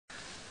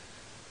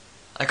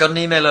I got an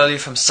email earlier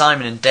from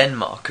Simon in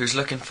Denmark who's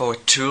looking for a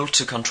tool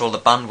to control the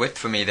bandwidth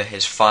from either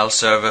his file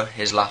server,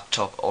 his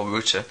laptop or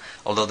router,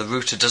 although the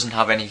router doesn't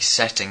have any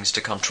settings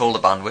to control the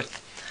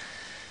bandwidth.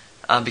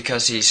 And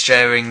because he's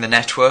sharing the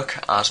network,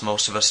 as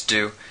most of us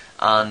do,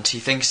 and he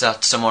thinks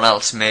that someone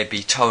else may be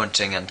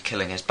torrenting and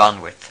killing his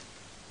bandwidth.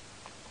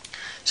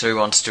 So he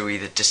wants to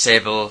either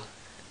disable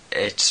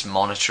it,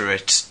 monitor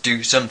it,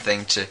 do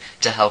something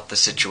to help the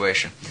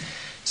situation.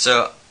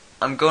 So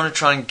I'm going to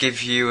try and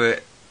give you a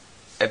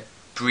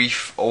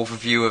brief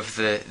overview of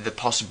the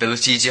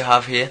possibilities you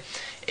have here.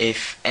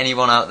 If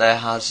anyone out there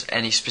has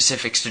any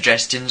specific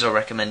suggestions or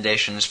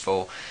recommendations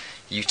for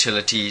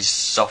utilities,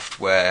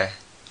 software,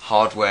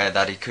 hardware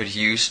that he could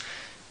use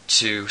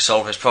to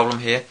solve his problem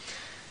here,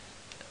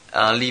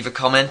 leave a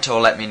comment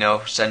or let me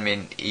know, send me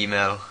an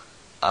email.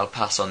 I'll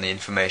pass on the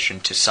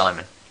information to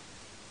Simon.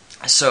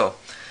 So,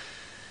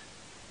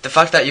 the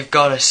fact that you've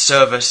got a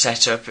server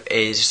set up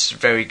is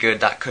very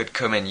good. That could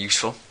come in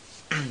useful.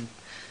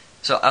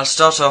 So I'll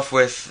start off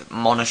with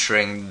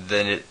monitoring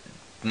the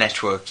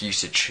network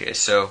usage here.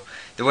 So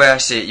the way I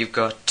see it, you've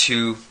got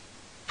two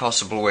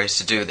possible ways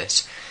to do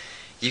this.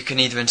 You can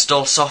either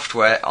install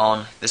software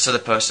on this other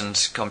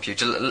person's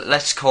computer.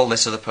 Let's call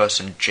this other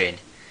person Jane.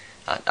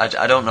 I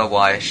don't know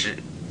why.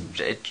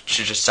 It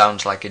should just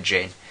sound like a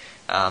Jane.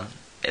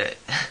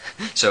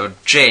 So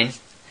Jane,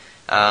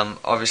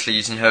 obviously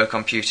using her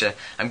computer.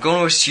 I'm going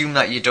to assume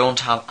that you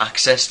don't have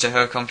access to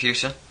her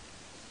computer.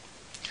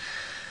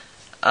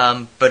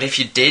 But if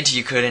you did,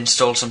 you could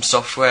install some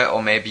software,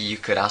 or maybe you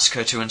could ask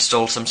her to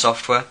install some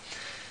software.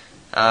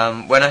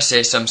 When I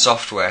say some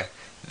software,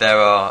 there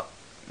are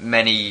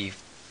many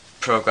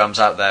programs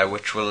out there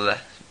which will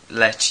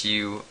let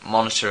you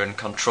monitor and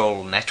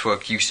control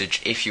network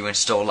usage if you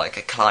install like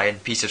a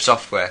client piece of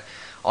software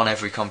on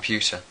every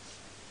computer.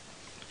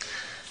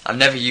 I've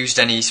never used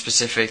any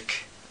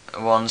specific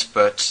ones,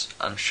 but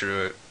I'm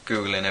sure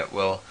Googling it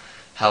will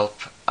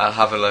help. I'll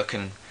have a look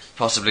and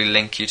possibly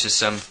link you to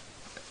some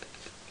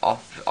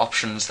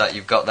options that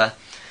you've got there.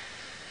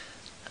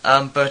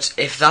 But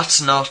if that's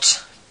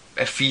not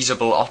a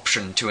feasible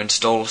option to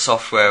install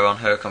software on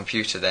her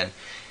computer, then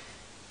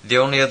the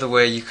only other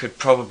way you could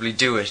probably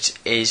do it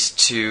is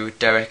to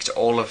direct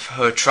all of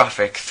her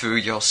traffic through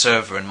your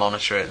server and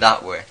monitor it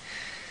that way.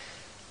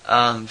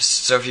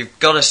 So if you've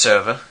got a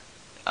server,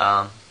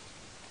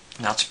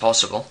 that's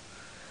possible.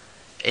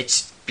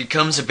 It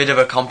becomes a bit of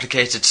a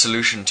complicated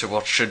solution to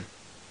what should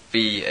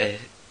be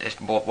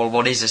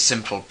what is a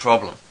simple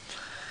problem,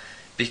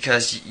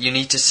 because you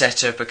need to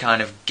set up a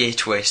kind of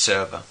gateway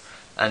server,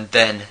 and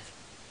then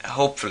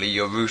hopefully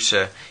your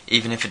router,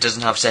 even if it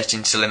doesn't have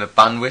settings to limit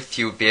bandwidth,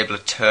 you would be able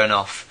to turn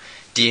off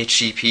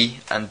DHCP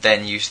and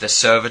then use the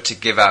server to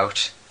give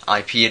out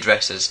IP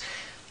addresses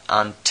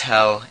and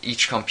tell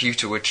each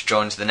computer which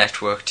joins the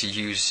network to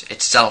use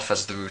itself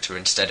as the router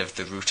instead of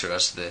the router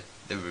as the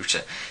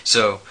router.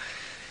 So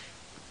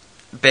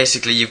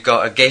basically you've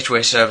got a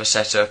gateway server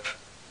set up,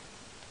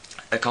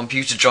 a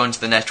computer joins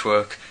the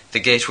network, the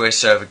gateway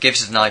server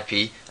gives it an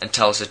IP and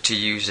tells it to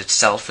use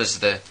itself as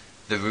the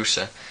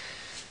router.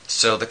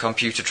 So the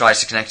computer tries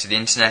to connect to the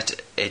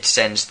internet, it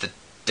sends the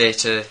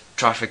data,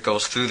 traffic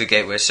goes through the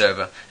gateway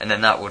server, and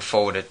then that would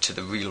forward it to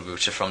the real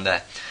router from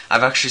there.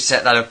 I've actually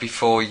set that up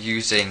before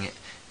using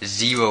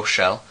Zero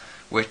Shell,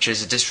 which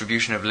is a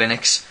distribution of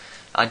Linux.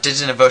 I did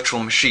it in a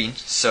virtual machine,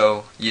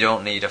 so you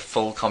don't need a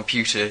full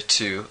computer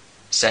to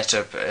set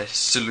up a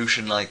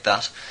solution like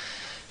that.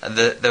 And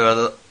there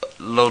are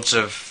loads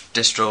of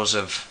distros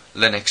of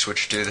Linux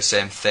which do the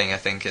same thing. I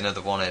think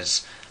another one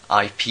is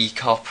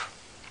IPCOP.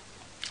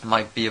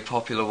 Might be a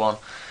popular one.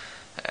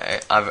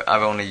 I've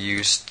only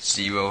used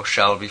Zero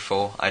Shell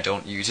before. I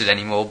don't use it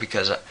anymore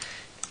because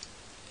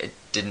it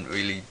didn't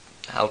really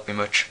help me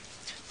much.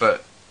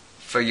 But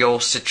for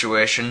your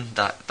situation,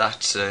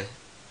 that's an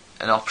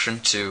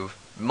option to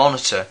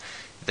monitor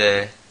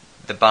the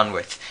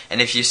bandwidth.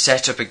 And if you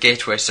set up a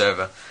gateway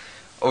server,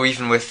 or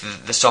even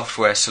with the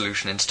software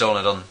solution, install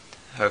it on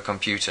her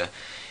computer,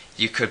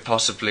 you could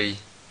possibly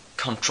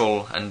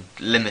control and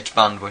limit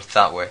bandwidth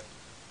that way.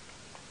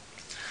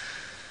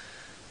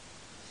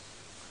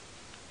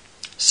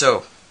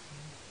 So,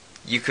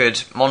 you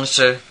could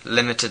monitor,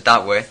 limit it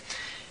that way.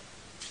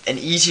 An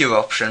easier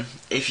option,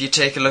 if you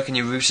take a look in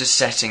your router's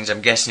settings,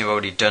 I'm guessing you've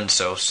already done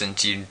so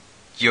since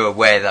you're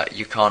aware that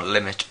you can't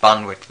limit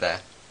bandwidth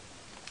there.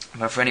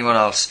 But for anyone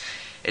else,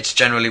 it's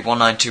generally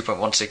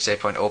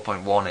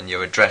 192.168.0.1 in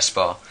your address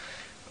bar,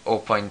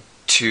 0.2,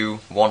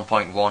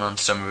 1.1 on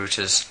some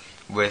routers,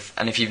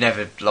 and if you've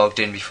never logged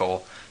in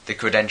before, the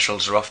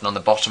credentials are often on the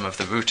bottom of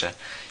the router.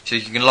 So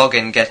you can log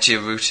in, get to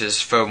your router's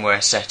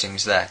firmware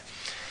settings there.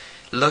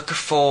 Look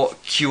for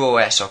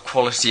QoS, or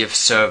quality of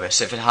service,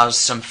 if it has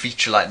some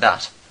feature like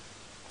that.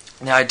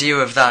 The idea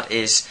of that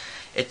is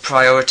it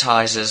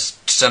prioritizes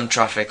some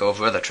traffic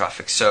over other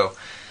traffic, so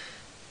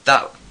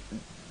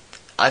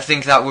I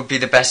think that would be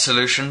the best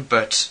solution,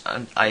 but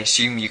I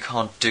assume you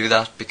can't do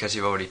that because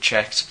you've already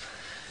checked.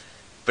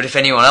 But if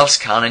anyone else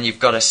can and you've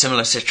got a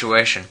similar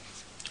situation,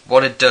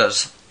 what it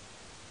does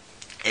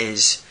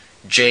is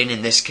Jane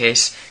in this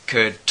case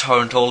could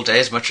torrent all day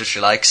as much as she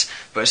likes,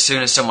 but as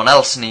soon as someone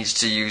else needs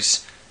to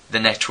use the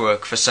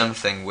network for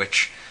something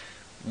which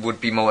would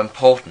be more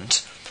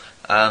important,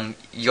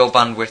 your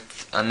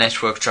bandwidth and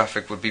network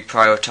traffic would be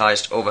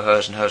prioritised over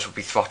hers, and hers would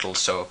be throttled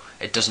so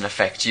it doesn't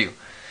affect you.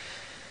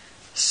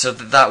 So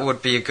that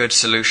would be a good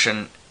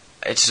solution.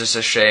 It's just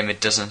a shame it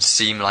doesn't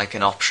seem like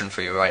an option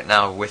for you right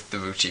now with the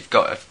router you've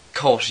got. Of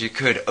course, you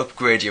could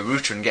upgrade your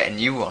router and get a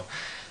new one,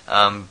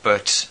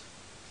 but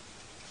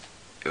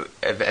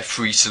a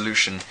free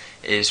solution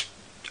is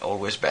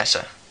always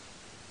better.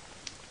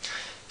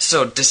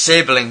 So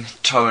disabling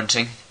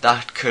torrenting,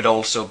 that could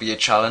also be a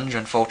challenge,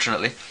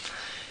 unfortunately.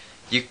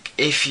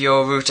 If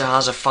your router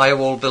has a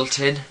firewall built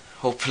in,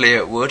 hopefully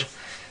it would,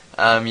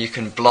 you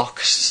can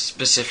block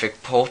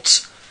specific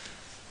ports,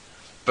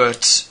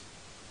 but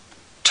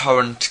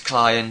torrent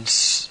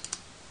clients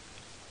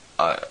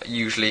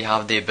usually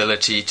have the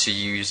ability to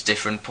use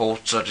different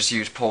ports, or just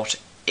use port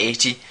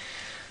 80.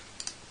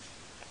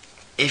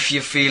 If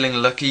you're feeling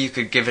lucky, you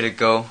could give it a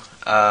go.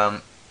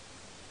 I'm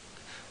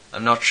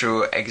not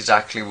sure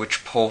exactly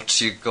which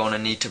ports you're going to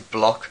need to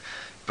block,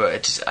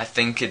 but I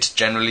think it's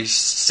generally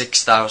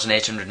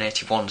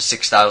 6881 to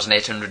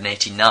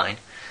 6889.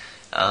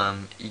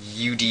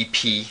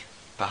 UDP,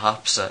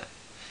 perhaps.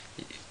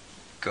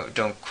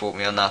 Don't quote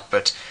me on that,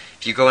 but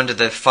if you go into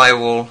the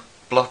firewall,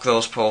 block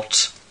those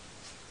ports,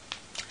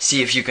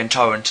 see if you can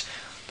torrent.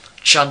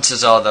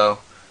 Chances are, though,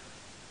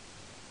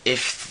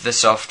 if the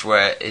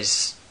software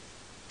is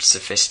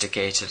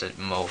sophisticated at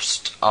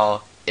most,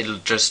 it'll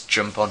just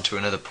jump onto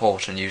another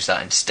port and use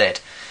that instead.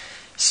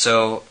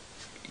 So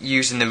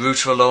using the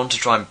router alone to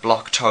try and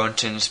block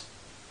torrenting is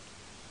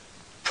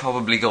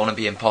probably going to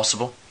be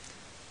impossible,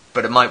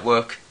 but it might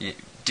work. It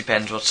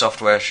depends what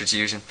software she's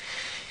using.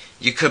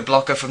 You could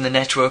block her from the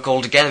network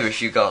altogether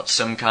if you got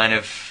some kind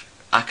of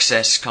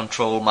access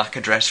control MAC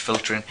address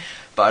filtering,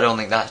 but I don't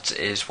think that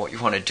is what you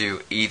want to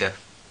do either.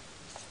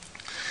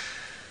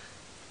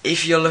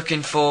 If you're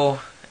looking for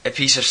a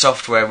piece of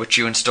software which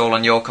you install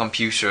on your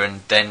computer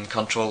and then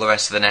control the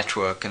rest of the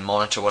network and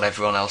monitor what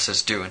everyone else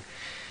is doing,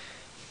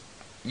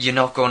 you're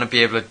not going to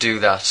be able to do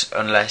that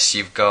unless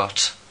you've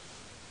got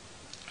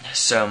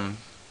some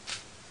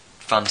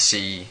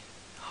fancy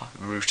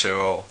router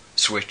or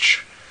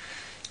switch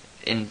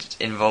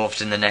involved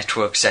in the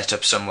network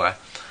setup somewhere.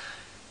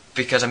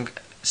 Because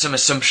some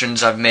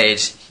assumptions I've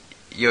made,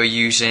 you're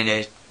using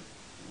a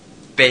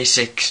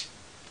basic,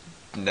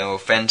 no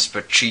offence,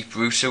 but cheap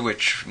router,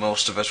 which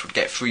most of us would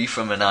get free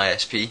from an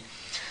ISP,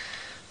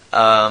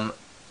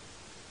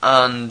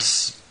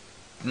 and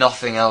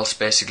nothing else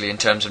basically in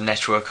terms of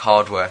network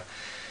hardware.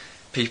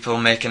 People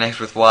may connect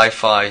with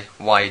Wi-Fi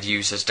wired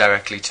users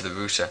directly to the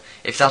router.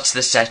 If that's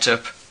the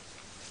setup,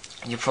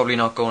 you're probably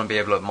not going to be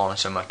able to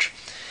monitor much.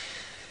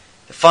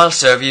 The file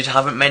server, you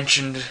haven't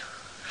mentioned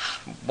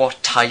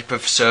what type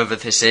of server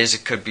this is.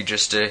 It could be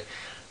just a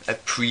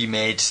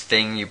pre-made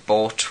thing you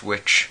bought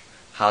which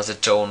has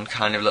its own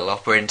kind of little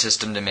operating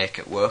system to make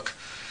it work.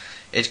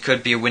 It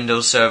could be a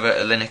Windows server,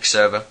 a Linux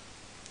server.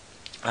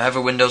 I have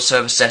a Windows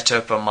server set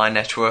up on my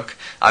network.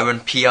 I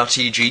run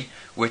PRTG,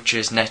 which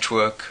is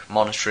network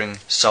monitoring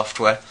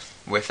software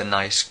with a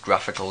nice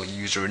graphical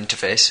user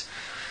interface.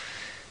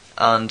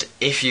 And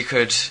if you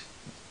could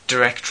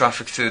direct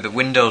traffic through the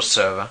Windows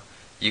server,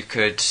 you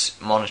could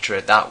monitor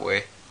it that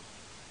way.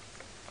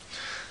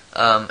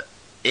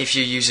 If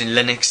you're using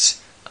Linux,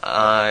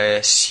 I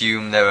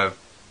assume there are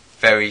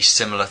very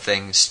similar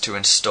things to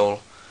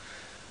install.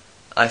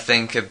 I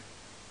think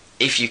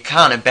if you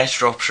can, a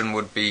better option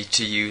would be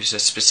to use a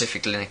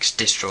specific Linux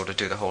distro to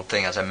do the whole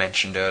thing, as I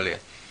mentioned earlier.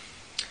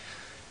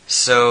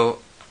 So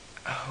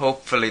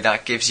hopefully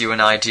that gives you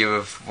an idea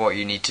of what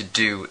you need to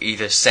do.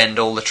 Either send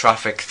all the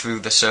traffic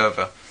through the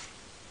server,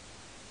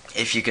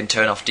 if you can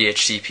turn off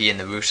DHCP in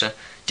the router.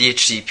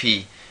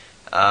 DHCP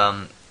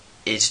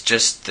is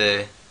just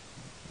the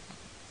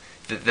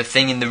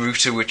thing in the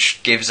router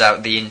which gives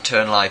out the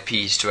internal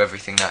IPs to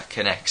everything that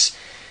connects.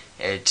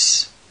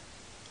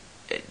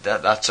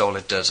 That's all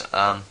it does.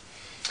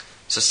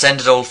 So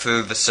send it all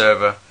through the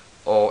server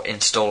or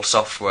install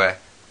software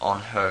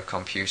on her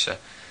computer.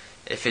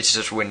 If it's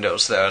just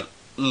Windows, there are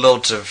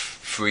loads of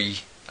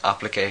free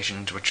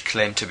applications which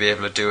claim to be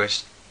able to do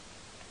it.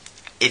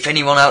 If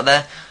anyone out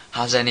there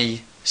has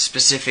any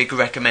specific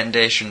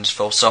recommendations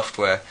for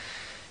software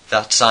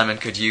that Simon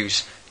could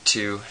use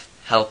to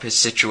help his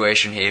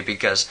situation here,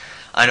 because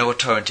I know what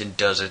torrenting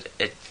does,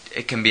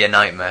 it can be a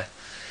nightmare.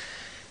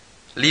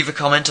 Leave a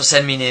comment or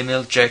send me an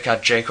email,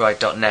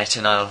 jake@jakewright.net,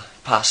 and I'll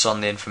pass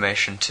on the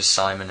information to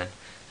Simon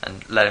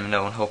and let him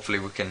know, and hopefully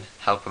we can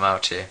help him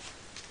out here.